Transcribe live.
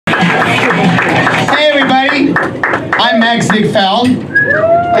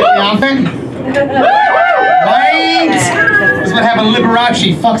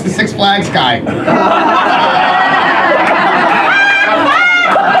paparazzi fucks the Six Flags guy.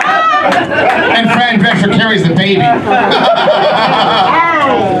 And Fran Drescher carries the baby.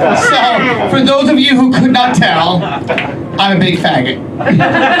 So, for those of you who could not tell, I'm a big faggot.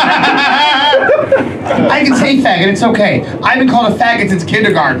 I can say faggot, it's okay. I've been called a faggot since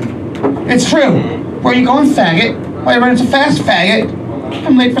kindergarten. It's true. Where are you going, faggot? Why are you running so fast, faggot?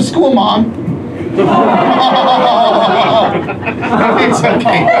 I'm late for school, Mom. It's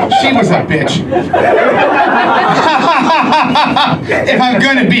okay. She was a bitch. If I'm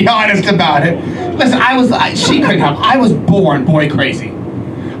gonna be honest about it. Listen, she couldn't help. I was born boy crazy.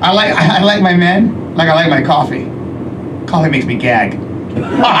 I like my men like I like my coffee. Coffee makes me gag.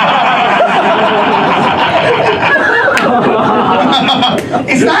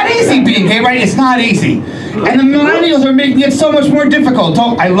 It's not easy being gay, right? It's not easy. And the millennials are making it so much more difficult.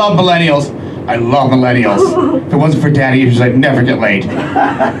 I love millennials. I love millennials. If it wasn't for daddy issues, I'd never get laid.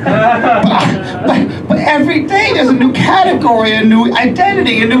 But every day there's a new category, a new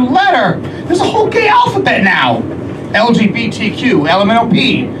identity, a new letter. There's a whole gay alphabet now. LGBTQ,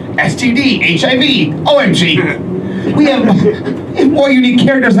 LMNOP, STD, HIV, OMG. We have more unique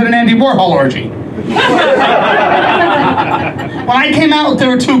characters than an Andy Warhol orgy. When I came out, there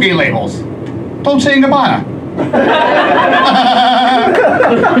were 2 gay labels. Dolce & Gabbana.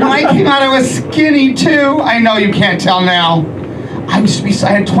 When I came out, I was skinny too. I know you can't tell now. I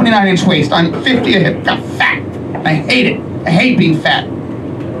had 29-inch waist. I'm 50, I got fat. I hate it. I hate being fat.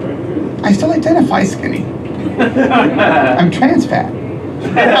 I still identify skinny. I'm trans fat.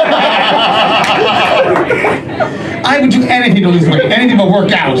 I would do anything to lose weight, anything to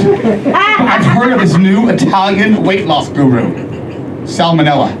work out. I've heard of this new Italian weight loss guru,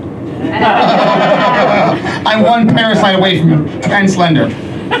 Salmonella. I'm one parasite away from trans slender.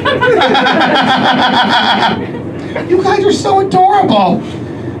 You guys are so adorable.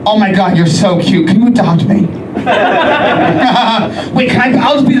 Oh my God, you're so cute. Can you adopt me? Wait,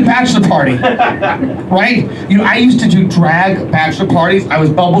 I'll just be the bachelor party. Right? You know, I used to do drag bachelor parties. I was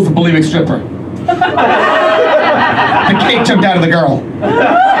Bubbles, the bulimic stripper. The cake jumped out of the girl.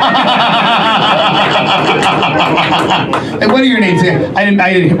 Hey, what are your names? I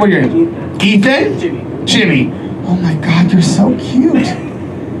didn't. What are your names? Ethan? Jimmy. Oh my God, you're so cute.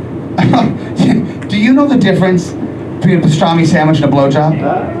 Do you know the difference between a pastrami sandwich and a blowjob?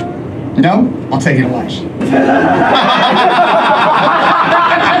 No? I'll take you to lunch.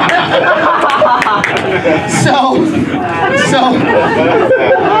 So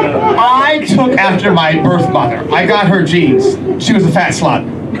I took after my birth mother. I got her genes. She was a fat slut.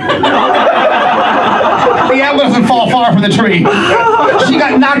 The apple doesn't fall far from the tree. She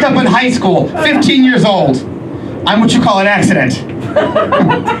got knocked up in high school, 15 years old. I'm what you call an accident.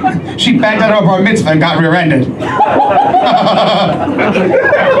 She backed out of our mitzvah and got rear-ended.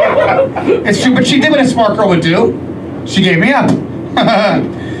 It's true, but she did what a smart girl would do. She gave me up.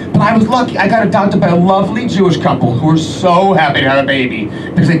 But I was lucky. I got adopted by a lovely Jewish couple who were so happy to have a baby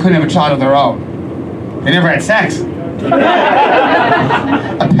because they couldn't have a child of their own. They never had sex.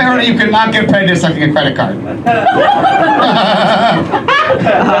 Apparently you cannot get pregnant sucking a credit card.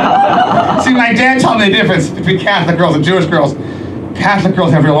 See, my dad taught me the difference between Catholic girls and Jewish girls. Catholic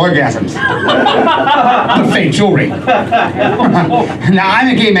girls have real orgasms. But fake jewelry. Now, I'm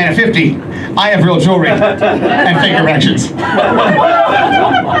a gay man at 50. I have real jewelry and fake erections.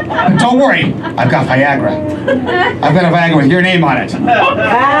 But don't worry, I've got Viagra. I've got a Viagra with your name on it.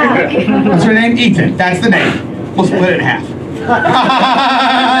 What's your name? Ethan. That's the name. We'll split it in half.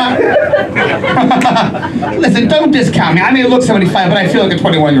 Listen, don't discount me. I may look 75, but I feel like a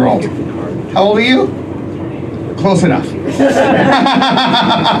 21-year-old. How old are you? Close enough.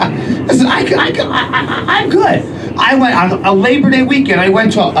 Listen, I'm good. I went on a Labor Day weekend. I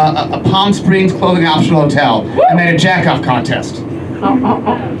went to a Palm Springs clothing optional hotel and made a jack-off contest.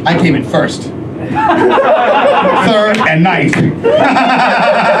 I came in first, third, and ninth.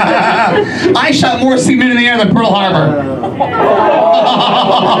 I shot more seamen in the air than Pearl Harbor.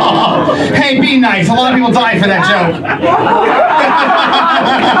 Hey, be nice. A lot of people died for that joke.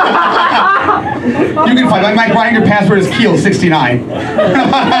 You can find my grinder password is Keel69.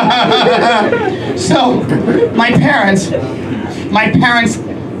 So, my parents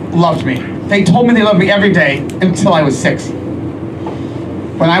loved me. They told me they loved me every day until I was 6.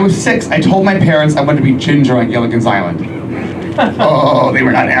 When I was 6, I told my parents I wanted to be Ginger on Gilligan's Island. Oh, they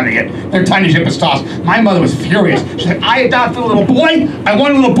were not having it. Their tiny ship was tossed. My mother was furious. She said, I adopted a little boy. I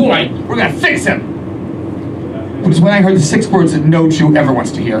want a little boy. We're going to fix him. Which is when I heard the 6 words that no Jew ever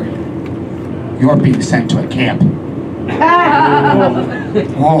wants to hear. You're being sent to a camp.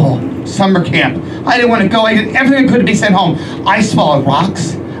 Oh. Summer camp. I didn't want to go. I did everything I could to be sent home. I swallowed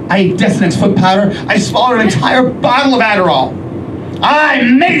rocks. I ate Deathnex foot powder. I swallowed an entire bottle of Adderall. I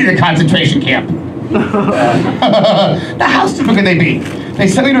made it to concentration camp. Now, how stupid could they be? They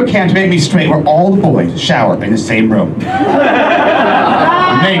sent me to a camp to make me straight where all the boys shower in the same room.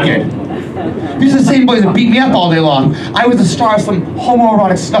 Naked. These are the same boys that beat me up all day long. I was the star of some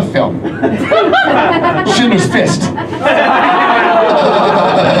homoerotic snuff film. Schindler's Fist.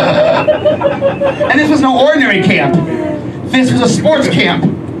 And this was no ordinary camp. This was a sports camp.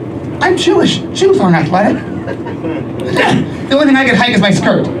 I'm Jewish. Jews aren't athletic. The only thing I can hike is my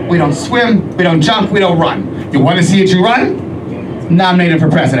skirt. We don't swim, we don't jump, we don't run. You want to see a Jew run? Nominated for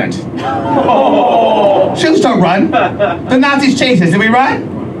president. Jews don't run. The Nazis chased us. Did we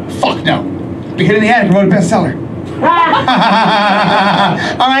run? Fuck no. We hid in the attic and wrote a bestseller.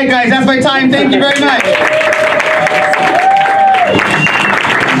 All right, guys, that's my time. Thank you very much.